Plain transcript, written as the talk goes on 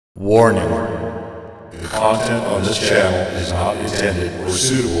Warning. The content on this channel is not intended or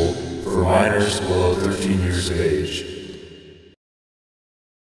suitable for minors below 13 years of age.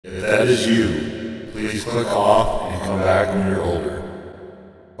 If that is you, please click off and come back when you're older.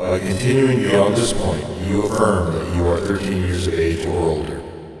 By continuing beyond this point, you affirm that you are 13 years of age or older.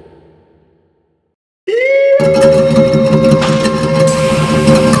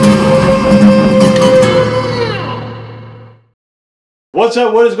 What's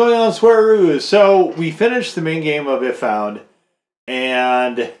up? What is going on, Swearoos? So we finished the main game of If Found,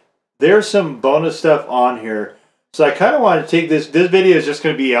 and there's some bonus stuff on here. So I kind of wanted to take this video is just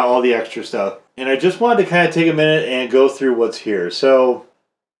going to be all the extra stuff, and I just wanted to kind of take a minute and go through what's here. So,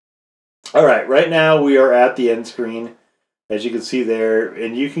 all right now we are at the end screen, as you can see there,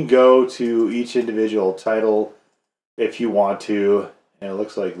 and you can go to each individual title if you want to, and it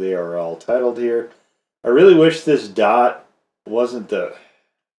looks like they are all titled here. I really wish this dot wasn't the...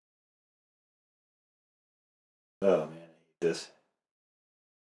 Oh man, I hate this.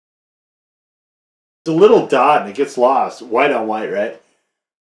 It's a little dot and it gets lost. White on white, right?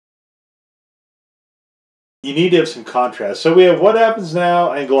 You need to have some contrast. So we have What Happens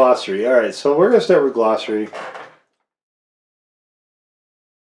Now and Glossary. Alright, so we're going to start with Glossary.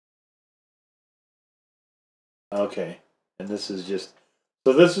 Okay, and this is just...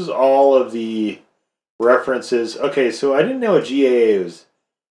 So this is all of the references. Okay, so I didn't know what GAA was.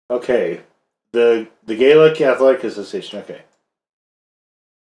 Okay, the Gaelic Athletic Association. Okay,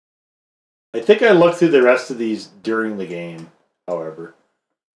 I think I looked through the rest of these during the game. However,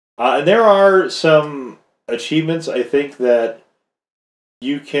 and there are some achievements I think that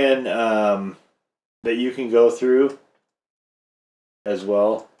you can go through as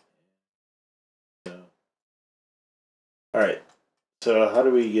well. So, all right. So how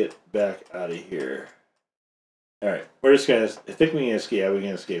do we get back out of here? Alright, we're just going to... I think we can escape. Yeah, we can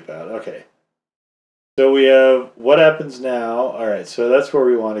escape out. Okay. So we have What Happens Now. Alright, so that's where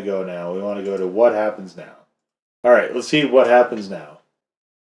we want to go now. We want to go to What Happens Now. Alright, let's see what happens now.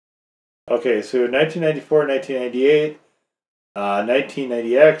 Okay, so 1994, 1998,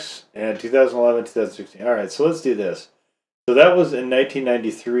 1990X, and 2011, 2016. Alright, so let's do this. So that was in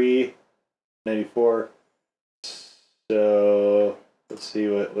 1993, 94. So let's see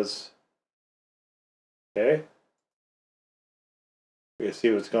what was... Okay. We can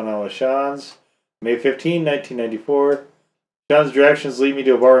see what's going on with Sean's. May 15, 1994. Sean's directions lead me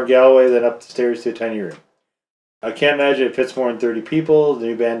to a bar in Galway, then up the stairs to a tiny room. I can't imagine it fits more than 30 people. The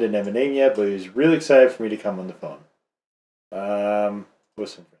new band didn't have a name yet, but he was really excited for me to come on the phone. With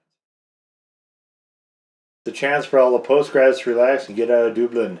some friends. The chance for all the post-grads to relax and get out of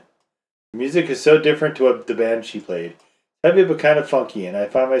Dublin. The music is so different to what the band she played. Heavy but kind of funky, and I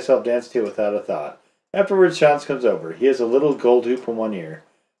find myself dancing to it without a thought. Afterwards, Sean comes over. He has a little gold hoop in one ear.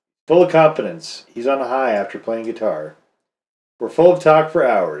 Full of confidence. He's on a high after playing guitar. We're full of talk for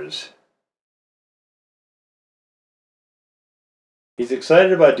hours. He's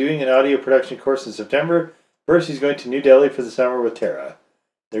excited about doing an audio production course in September. First, he's going to New Delhi for the summer with Tara.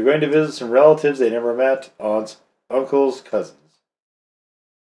 They're going to visit some relatives they never met. Aunts, uncles, cousins.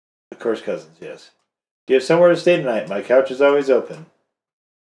 Of course, cousins, yes. Do you have somewhere to stay tonight? My couch is always open.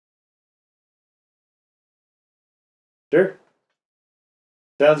 Sure.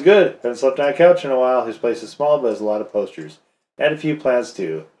 Sounds good. Haven't slept on a couch in a while. His place is small, but has a lot of posters. And a few plants,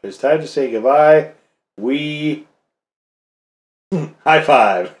 too. It's time to say goodbye. We... High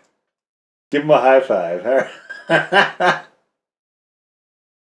five. Give him a high five.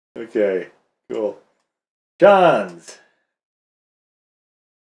 Okay. Cool. John's.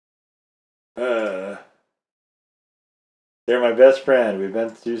 They're my best friend. We've been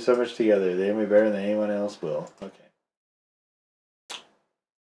through so much together. They know me better than anyone else will. Okay.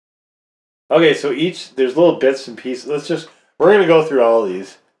 Okay, so there's little bits and pieces. We're going to go through all of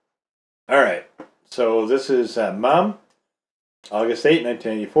these. Alright, so this is Mom, August 8,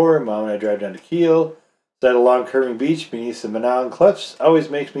 1994. Mom and I drive down to Kiel. Sat along curving beach beneath the Manon cliffs. Always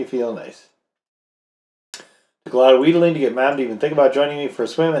makes me feel nice. Took a lot of wheedling to get Mom to even think about joining me for a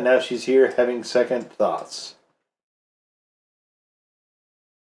swim, and now she's here having second thoughts.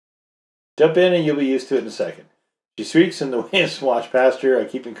 Jump in and you'll be used to it in a second. She shrieks and the waves wash past her. I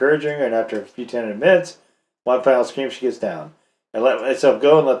keep encouraging her, and after a few tentative minutes, one final scream, she gets down. I let myself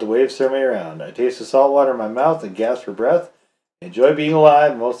go and let the waves throw me around. I taste the salt water in my mouth and gasp for breath. I enjoy being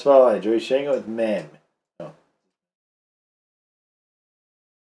alive. Most of all, I enjoy sharing it with men. Oh.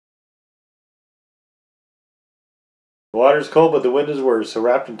 The water is cold, but the wind is worse, so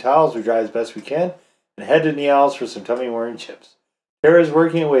wrapped in towels, we dry as best we can and head to Niall's for some tummy-warming chips. Tara is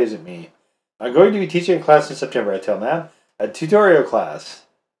working and waves at me. I'm going to be teaching a class in September, I tell Mom. A tutorial class.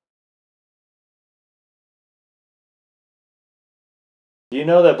 Do you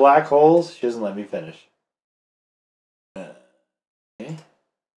know that black holes? She doesn't let me finish. Okay.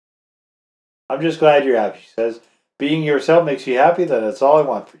 I'm just glad you're happy, she says. Being yourself makes you happy, then that's all I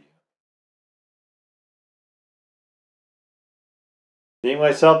want for you. Being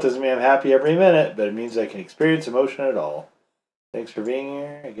myself doesn't mean I'm happy every minute, but it means I can experience emotion at all. Thanks for being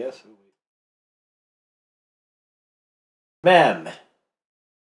here, I guess. Ma'am.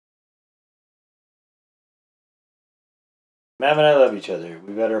 Ma'am and I love each other.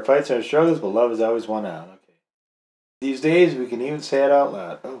 We've had our fights and our struggles, but love has always won out. Okay. These days, we can even say it out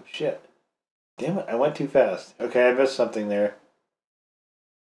loud. Oh, shit. Damn it, I went too fast. Okay, I missed something there.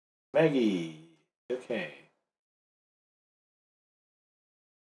 Maggie. Okay.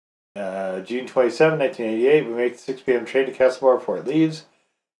 June 27, 1988, we make the 6 p.m. train to Castlebar before it leaves.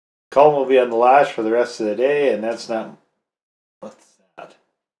 Colin will be on the lash for the rest of the day, and that's not... What's that?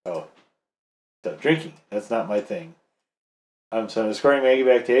 Oh. Stop drinking. That's not my thing. So I'm escorting Maggie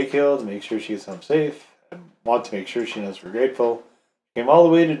back to Achill to make sure she gets home safe. I want to make sure she knows we're grateful. Came all the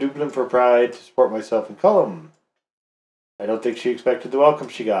way to Dublin for Pride to support myself and Cullum. I don't think she expected the welcome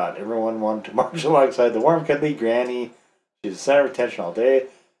she got. Everyone wanted to march alongside the warm, cuddly granny. She's the center of attention all day.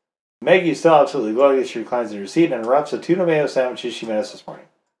 Maggie is still absolutely glowing as she reclines in her seat and erupts the tuna mayo sandwiches she made us this morning.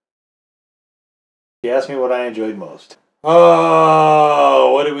 She asked me what I enjoyed most.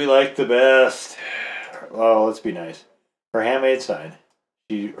 Oh, what did we like the best? Oh, let's be nice. Her handmade sign.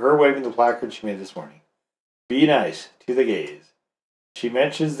 Her waving the placard she made this morning. Be nice to the gays. She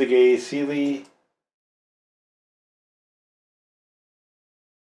mentions the gay Seeley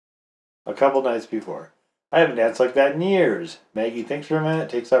a couple nights before. I haven't danced like that in years. Maggie thinks for a minute,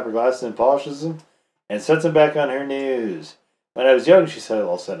 takes off her glasses and polishes them, and sets them back on her nose. When I was young, she said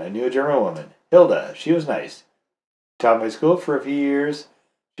all of a sudden, I knew a German woman. Hilda. She was nice. Taught my school for a few years.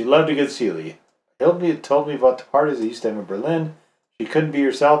 She loved a good Seeley. Hilda told me about the parties I used to have in Berlin. She couldn't be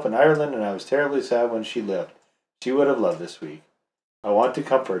herself in Ireland, and I was terribly sad when she left. She would have loved this week. I want to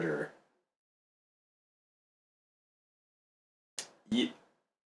comfort her.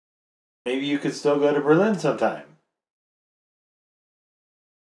 Maybe you could still go to Berlin sometime.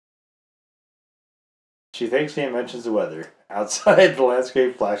 She thanks me and mentions the weather. Outside, the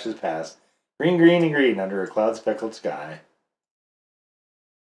landscape flashes past. Green, green, and green under a cloud-speckled sky.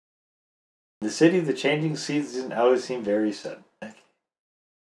 In the city, the changing seasons always seem very sudden.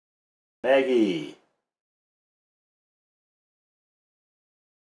 Maggie.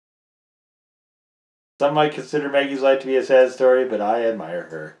 Some might consider Maggie's life to be a sad story, but I admire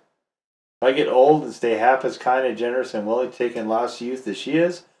her. If I get old and stay half as kind and generous and willing to take in lost youth as she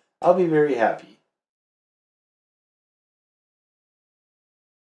is, I'll be very happy.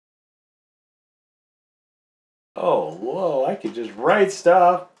 Oh, whoa, I could just write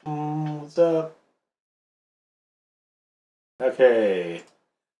stuff. What's up? Okay.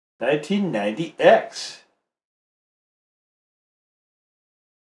 1990X.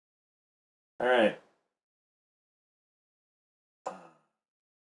 Alright.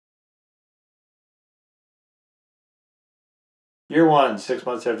 Year 1, 6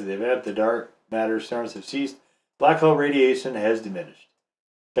 months after the event, the dark matter storms have ceased. Black hole radiation has diminished.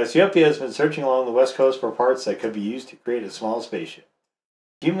 Cassiopeia has been searching along the west coast for parts that could be used to create a small spaceship.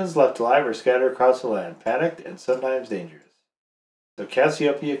 Humans left alive are scattered across the land, panicked and sometimes dangerous. So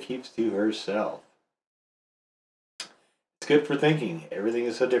Cassiopeia keeps to herself. It's good for thinking. Everything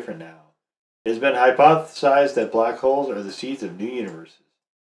is so different now. It has been hypothesized that black holes are the seeds of new universes.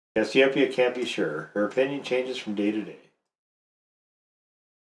 Cassiopeia can't be sure. Her opinion changes from day to day.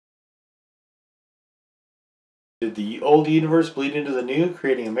 Did the old universe bleed into the new,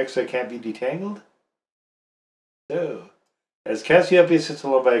 creating a mix that can't be detangled? So, as Cassiopeia sits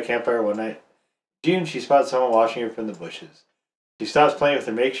alone by a campfire one night, June, she spots someone watching her from the bushes. She stops playing with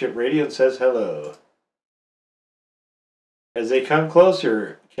her makeshift radio and says hello. As they come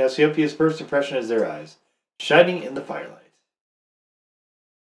closer, Cassiopeia's first impression is their eyes, shining in the firelight.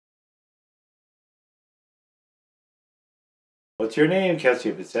 What's your name?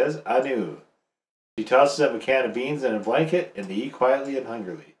 Cassiopeia says. Anu. She tosses up a can of beans and a blanket, and they eat quietly and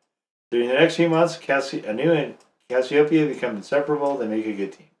hungrily. During the next few months, Anu and Cassiopeia become inseparable. They make a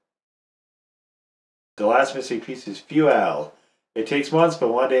good team. The last missing piece is Fuel. It takes months,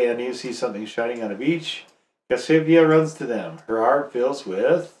 but one day Anu sees something shining on a beach. Cassiopeia runs to them. Her heart fills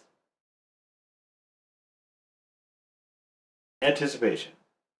with anticipation.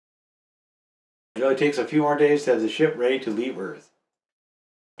 It only takes a few more days to have the ship ready to leave Earth.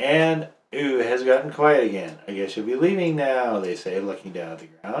 And it has gotten quiet again. I guess you'll be leaving now, they say, looking down at the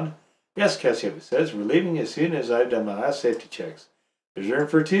ground. Yes, Cassiopeia says, we're leaving as soon as I've done my last safety checks. There's room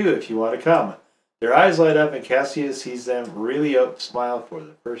for 2 if you want to come. Their eyes light up, and Cassia sees them really smile for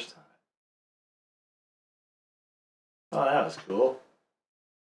the first time. Oh, that was cool.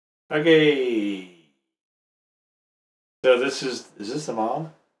 Okay. So is this the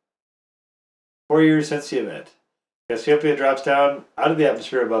mom? 4 years since the event. Cassiopeia drops down out of the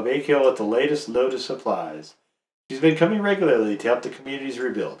atmosphere above Akil with the latest load of supplies. She's been coming regularly to help the communities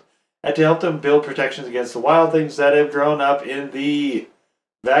rebuild, and to help them build protections against the wild things that have grown up in the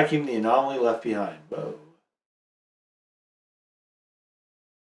vacuum the anomaly left behind. Whoa.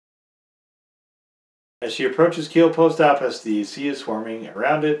 As she approaches Kiel Post Office, the sea is swarming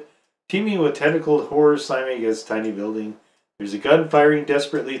around it, teeming with tentacled horrors slamming against a tiny building. There's a gun firing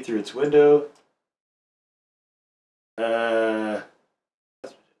desperately through its window.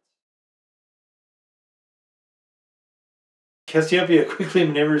 Cassiopeia quickly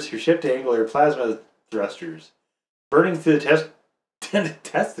maneuvers her ship to angle her plasma thrusters, burning through the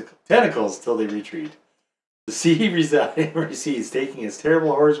tentacles till they retreat. The sea recedes, taking its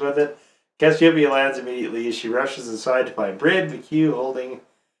terrible horrors with it. Cassiopeia lands immediately as she rushes inside to find Brid McHugh holding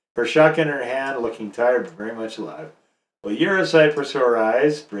her shotgun in her hand, looking tired but very much alive. "Well, you're a sight for sore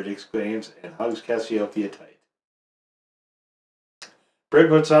eyes," Brid exclaims and hugs Cassiopeia tight. Brid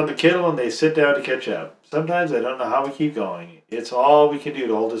puts on the kettle and they sit down to catch up. "Sometimes I don't know how we keep going. It's all we can do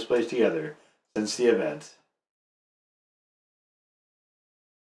to hold this place together since the event.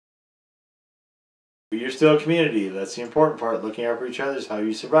 But you're still a community. That's the important part. Looking out for each other is how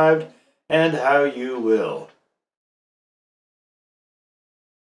you survived and how you will."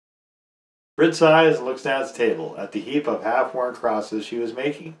 Brid sighs and looks down at the table, at the heap of half-worn crosses she was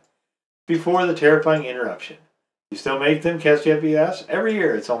making before the terrifying interruption. "You still make them?" Cassiopeia asks. "Every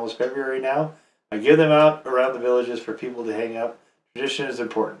year. It's almost February now. I give them out around the villages for people to hang up. Tradition is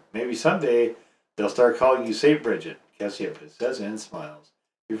important. Maybe someday they'll start calling you St. Bridget," Cassiopeia says and smiles.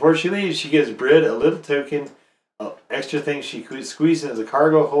 Before she leaves, she gives Brid a little token, extra thing she squeezes into the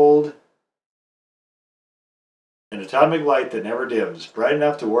cargo hold. An atomic light that never dims, bright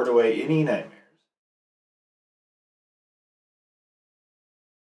enough to ward away any nightmares.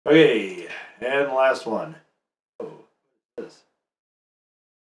 Okay, and the last one. Oh, what is this?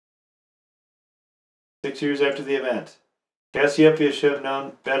 6 years after the event. Cassiopeia should have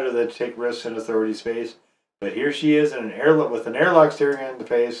known better than to take risks in authority space, but here she is in with an airlock staring her in the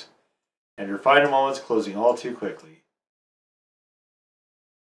face, and her final moments closing all too quickly.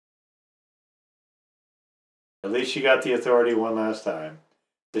 At least she got the authority one last time.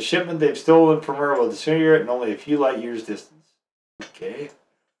 The shipment they've stolen from her will disintegrate in only a few light years distance. Okay.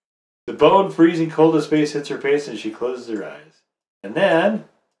 The bone-freezing cold of space hits her face and she closes her eyes. And then,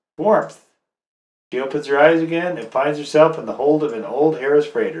 warmth. She opens her eyes again and finds herself in the hold of an old Harris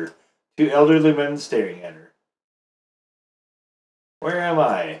freighter, two elderly men staring at her. Where am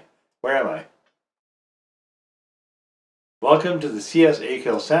I? Where am I? Welcome to the CS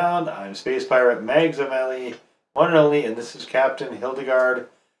Akil Sound. I'm Space Pirate Mags O'Malley, one and only, and this is Captain Hildegard.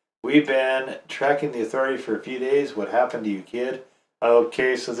 We've been tracking the authority for a few days. What happened to you, kid?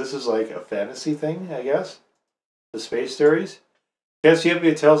 Okay, so this is like a fantasy thing, I guess? The space stories?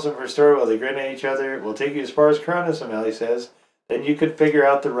 Cassiopeia tells them her story while they grin at each other. "We'll take you as far as Cronus," O'Malley says. "Then you could figure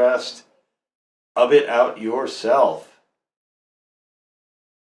out the rest of it out yourself."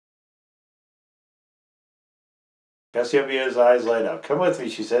 Cassiopeia's eyes light up. "Come with me,"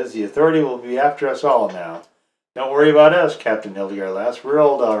 she says. "The authority will be after us all now." "Don't worry about us," Captain Hildegard laughs. "We're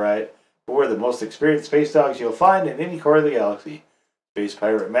old, all right, but we're the most experienced space dogs you'll find in any core of the galaxy." Space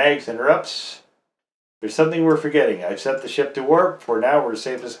Pirate Mags interrupts. "There's something we're forgetting. I've set the ship to warp. For now, we're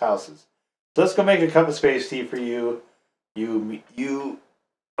safe as houses. So let's go make a cup of space tea for you.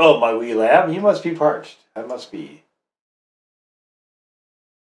 Oh, my wee lamb, you must be parched." "I must be."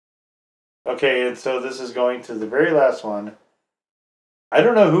 Okay, and so this is going to the very last one. I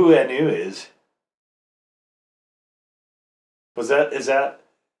don't know who Anu is. Is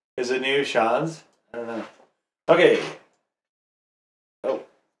it new Sean's? I don't know. Okay. Oh,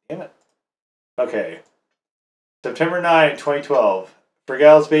 damn it. Okay. September 9, 2012.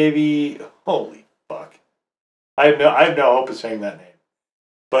 Fergal's baby. Holy fuck. I have no hope of saying that name.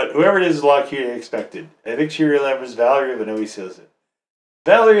 But whoever it is a lot cuter than expected. I think she remembers Valerie, but nobody says it.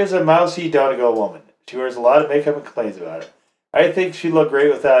 Valerie is a mousy Donegal woman. She wears a lot of makeup and complains about it. I think she'd look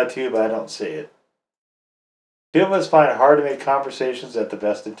great without it too, but I don't say it. People must find it hard to make conversations at the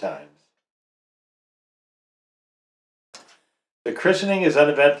best of times. The christening is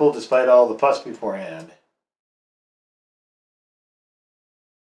uneventful despite all the fuss beforehand.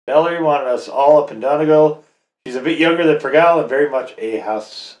 Valerie wanted us all up in Donegal. She's a bit younger than Fergal and very much a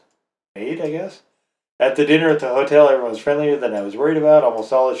housemaid, I guess. At the dinner at the hotel, everyone was friendlier than I was worried about.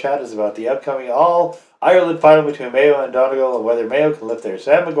 Almost all the chat is about the upcoming All-Ireland final between Mayo and Donegal and whether Mayo can lift their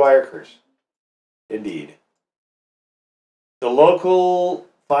Sam Maguire curse. Indeed. The local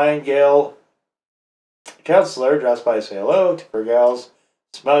Fine Gael councillor drops by to say hello to Bergal's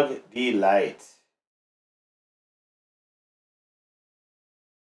smug delight.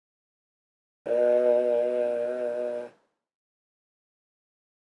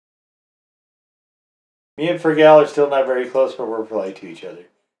 Me and Fergal are still not very close, but we're polite to each other.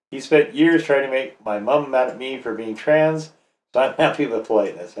 He spent years trying to make my mum mad at me for being trans, so I'm happy with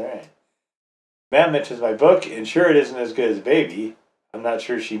politeness. Alright. Matt mentions my book, and sure it isn't as good as Baby. I'm not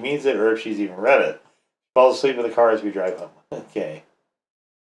sure she means it or if she's even read it. Falls asleep in the car as we drive home. Okay.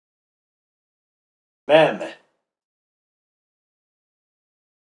 Mem.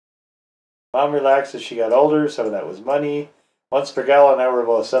 Mom relaxed as she got older. Some of that was money. Once Fergal and I were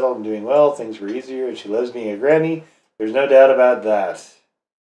both settled and doing well, things were easier, and she loves being a granny. There's no doubt about that.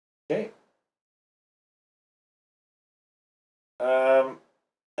 Okay.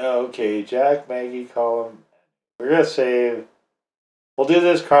 Okay, Jack, Maggie, Colin. We're going to save. We'll do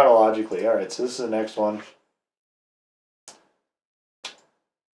this chronologically. Alright, so this is the next one.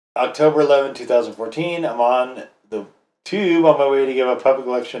 October 11, 2014. I'm on the tube on my way to give a public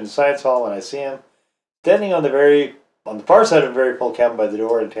lecture in the Science Hall when I see him standing on the far side of a very full cabin by the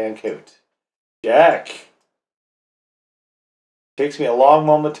door in a tan coat. Jack. Takes me a long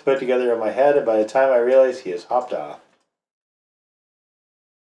moment to put together in my head, and by the time I realize he has hopped off.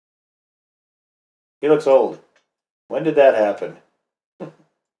 He looks old. When did that happen?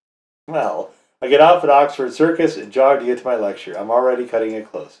 Well, I get off at Oxford Circus and jog to get to my lecture. I'm already cutting it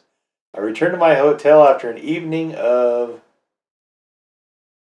close. I return to my hotel after an evening of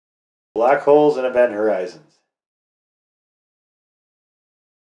black holes and event horizons.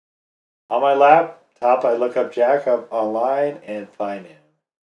 On my laptop, I look up Jack up online and find him.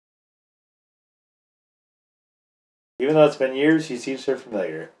 Even though it's been years, he seems so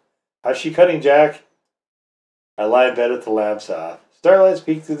familiar. How's she cutting, Jack? I lie in bed with the lamps off. Starlights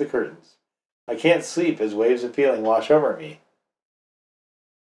peek through the curtains. I can't sleep as waves of feeling wash over me.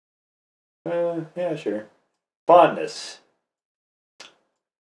 Yeah, sure. Fondness.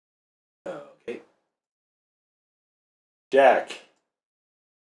 Okay. Jack.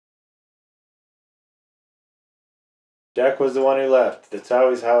 Jack was the one who left. That's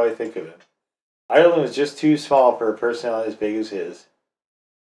always how I think of him. Ireland was just too small for a personality as big as his.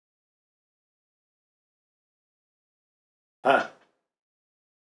 Huh.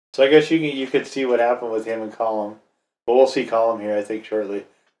 So I guess you could see what happened with him and Colin. But we'll see Colin here, I think, shortly.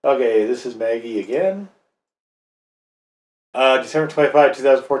 Okay, this is Maggie again. December 25,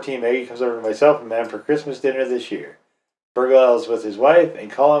 2014, Maggie comes over to myself and Matt for Christmas dinner this year. Fergal is with his wife, and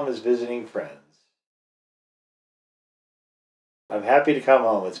Colin is visiting friends. I'm happy to come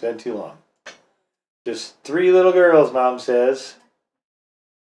home. It's been too long. Just 3 little girls, Mom says.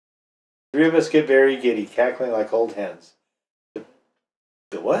 3 of us get very giddy, cackling like old hens.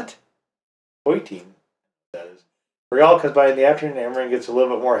 The what? Pointing, that is. Fergal comes by in the afternoon, and everyone gets a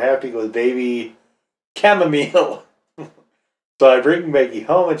little bit more happy with baby chamomile. So I bring Maggie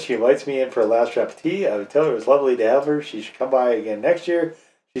home, and she invites me in for a last cup of tea. I would tell her it was lovely to have her. She should come by again next year.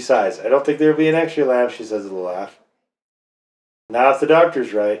 She sighs. I don't think there'll be an extra laugh, she says with a laugh. Now if the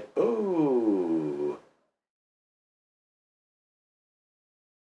doctor's right. Ooh.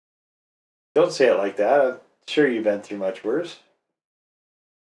 Don't say it like that. I'm sure you've been through much worse.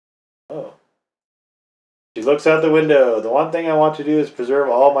 Oh. She looks out the window. The one thing I want to do is preserve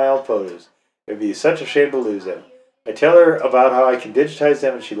all my old photos. It would be such a shame to lose them. I tell her about how I can digitize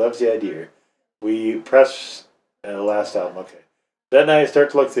them, and she loves the idea. We press the last album. Okay. Then I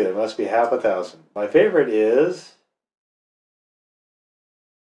start to look through them. It must be half 1,000. My favorite is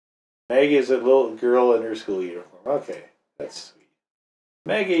Maggie is a little girl in her school uniform. Okay. That's sweet.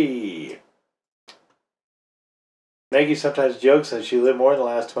 Maggie! Maggie sometimes jokes that she lived more in the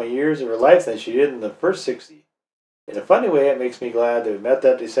last 20 years of her life than she did in the first 60. In a funny way, it makes me glad that we met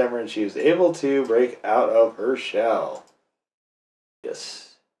that December and she was able to break out of her shell.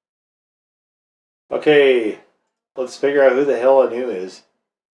 Yes. Okay, let's figure out who the hell Anu is.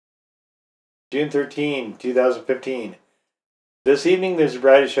 June 13, 2015. This evening, there's a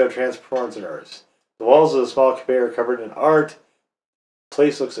variety show Transperformance and Arts. The walls of the small cafe are covered in art. The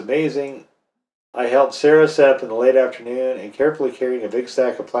place looks amazing. I helped Sarah set up in the late afternoon and carefully carrying a big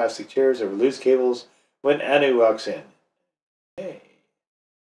stack of plastic chairs over loose cables when Anu walks in. Hey.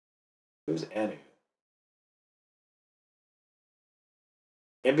 Who's Anu?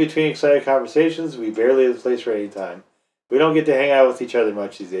 In between excited conversations, we barely have the place for any time. We don't get to hang out with each other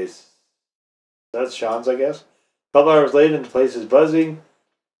much these days. That's Sean's, I guess. A couple hours later, the place is buzzing.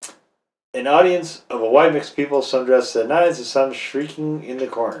 An audience of a wide mix of people, some dressed to the nines and some shrieking in the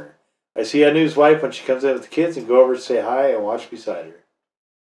corner. I see Anu's wife when she comes in with the kids and go over to say hi and watch beside her.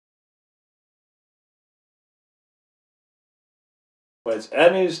 When it's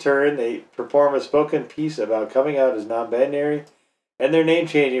Anu's turn, they perform a spoken piece about coming out as non-binary and their name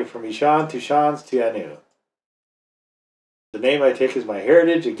changing from Ishan to Shans to Anu. The name I take is my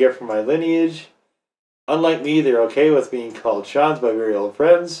heritage, a gift from my lineage. Unlike me, they're okay with being called Shans by very old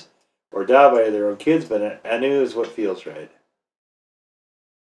friends, or Da by their own kids, but Anu is what feels right.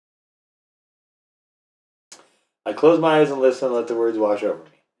 I close my eyes and listen and let the words wash over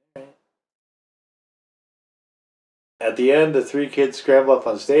me. At the end, the three kids scramble up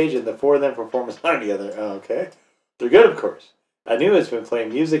on stage and the four of them perform a song together. Oh, okay. They're good, of course. Anu has been playing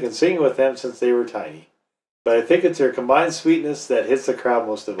music and singing with them since they were tiny. But I think it's their combined sweetness that hits the crowd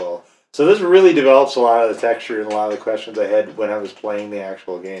most of all. So this really develops a lot of the texture and a lot of the questions I had when I was playing the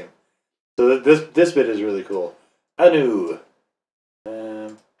actual game. So this bit is really cool. Anu.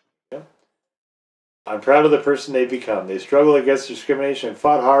 I'm proud of the person they've become. They struggle against discrimination and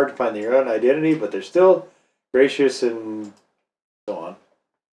fought hard to find their own identity, but they're still gracious and so on.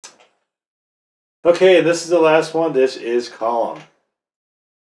 Okay, and this is the last one. This is Column.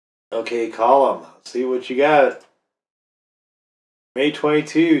 Okay, Column. Let's see what you got. May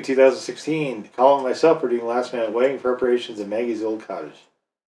 22, 2016. Column and myself are doing last-minute wedding preparations in Maggie's old cottage.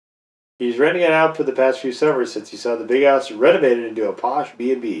 He's renting it out for the past few summers since he saw the big house renovated into a posh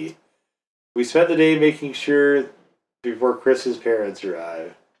B&B. We spent the day making sure before Chris's parents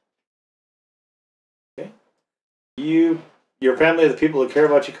arrive. Okay. Your family, the people who care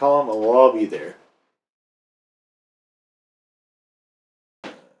about you, Column, and we'll all be there.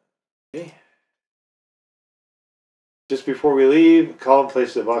 Okay. Just before we leave, Colin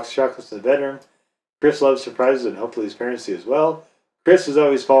places a box of chocolates in the bedroom. Chris loves surprises and hopefully his parents do as well. Chris has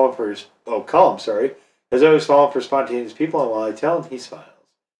always fallen for has always fallen for spontaneous people, and while I tell him, he smiles.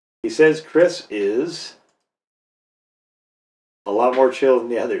 He says Chris is a lot more chill than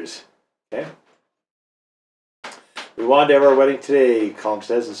the others. Okay. We wanted to have our wedding today, Colin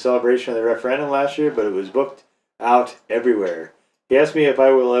says, in celebration of the referendum last year, but it was booked out everywhere. He asked me if I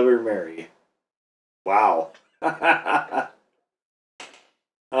will ever marry. Wow.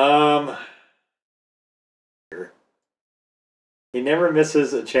 He never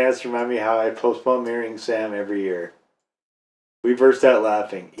misses a chance to remind me how I postpone marrying Sam every year. We burst out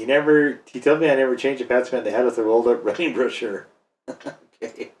laughing. He told me I never changed a Pat man the head with a rolled up wedding brochure.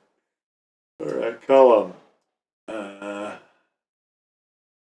 Okay. Alright, Column.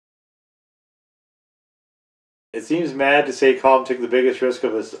 It seems mad to say Column took the biggest risk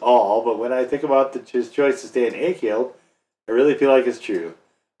of us all, but when I think about his choice to stay in Achill, I really feel like it's true.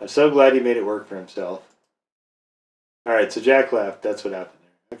 I'm so glad he made it work for himself. Alright, so Jack left. That's what happened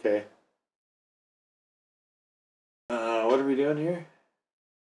there. Okay. What are we doing here?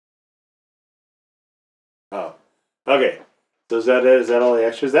 Oh. Okay. So is that it? Is that all the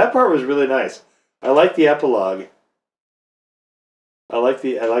extras? That part was really nice. I like the epilogue. I like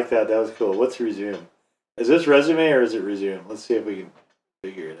that. That was cool. What's resume? Is this resume or is it resume? Let's see if we can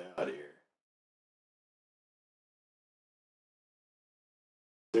figure it out here.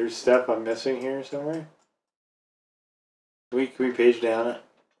 There's stuff I'm missing here somewhere. Can we page down it?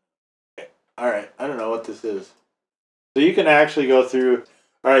 Okay. Alright, I don't know what this is. So you can actually go through.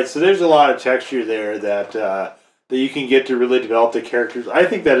 Alright, so there's a lot of texture there that you can get to really develop the characters. I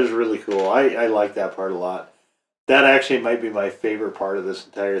think that is really cool. I like that part a lot. That actually might be my favorite part of this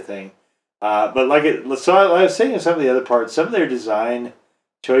entire thing. But so I was saying in some of the other parts, some of their design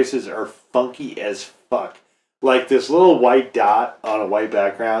choices are funky as fuck. Like this little white dot on a white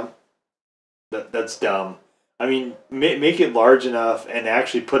background. That's dumb. I mean, make it large enough and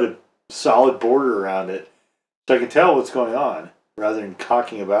actually put a solid border around it so I can tell what's going on rather than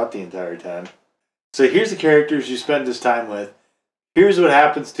cocking about the entire time. So here's the characters you spend this time with. Here's what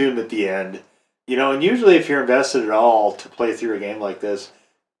happens to them at the end. You know, and usually if you're invested at all to play through a game like this,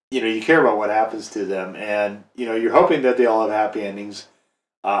 you know, you care about what happens to them. And, you know, you're hoping that they all have happy endings.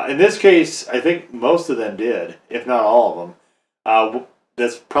 In this case, I think most of them did, if not all of them.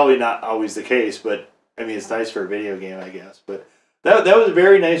 That's probably not always the case, but, I mean, it's nice for a video game, I guess. But that was a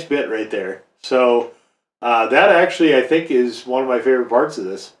very nice bit right there. So that actually, I think, is one of my favorite parts of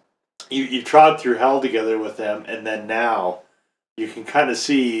this. You trod through hell together with them, and then now you can kind of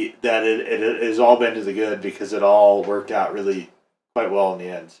see that it has all been to the good because it all worked out really quite well in the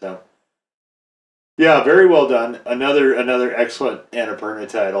end. So, yeah, very well done. Another excellent Annapurna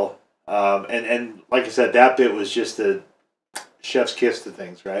title. And like I said, that bit was just the chef's kiss to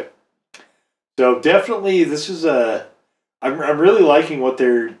things, right? So definitely, this is a. I'm really liking what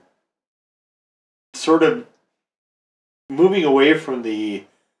they're sort of moving away from the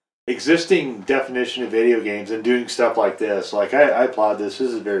existing definition of video games and doing stuff like this. Like I applaud this.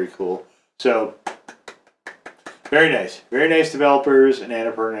 This is very cool. So very nice developers and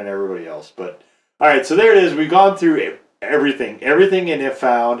Annapurna and everybody else. But all right, so there it is. We've gone through everything in If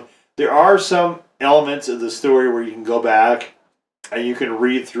Found. There are some elements of the story where you can go back and you can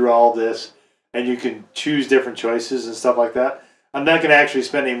read through all this and you can choose different choices and stuff like that. I'm not going to actually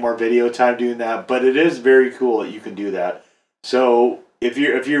spend any more video time doing that, but it is very cool that you can do that. So if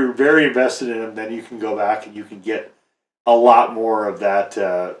you're very invested in them, then you can go back and you can get a lot more of that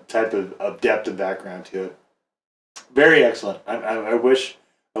type of depth and background to it. Very excellent. I wish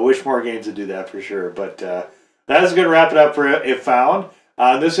more games would do that for sure. But that is going to wrap it up for If Found.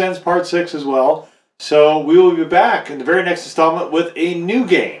 This ends part 6 as well. So we will be back in the very next installment with a new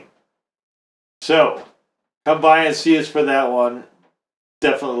game. So come by and see us for that one.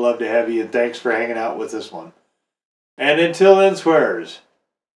 Definitely love to have you, and thanks for hanging out with this one. And until then, swears,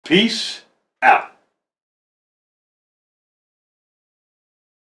 peace out.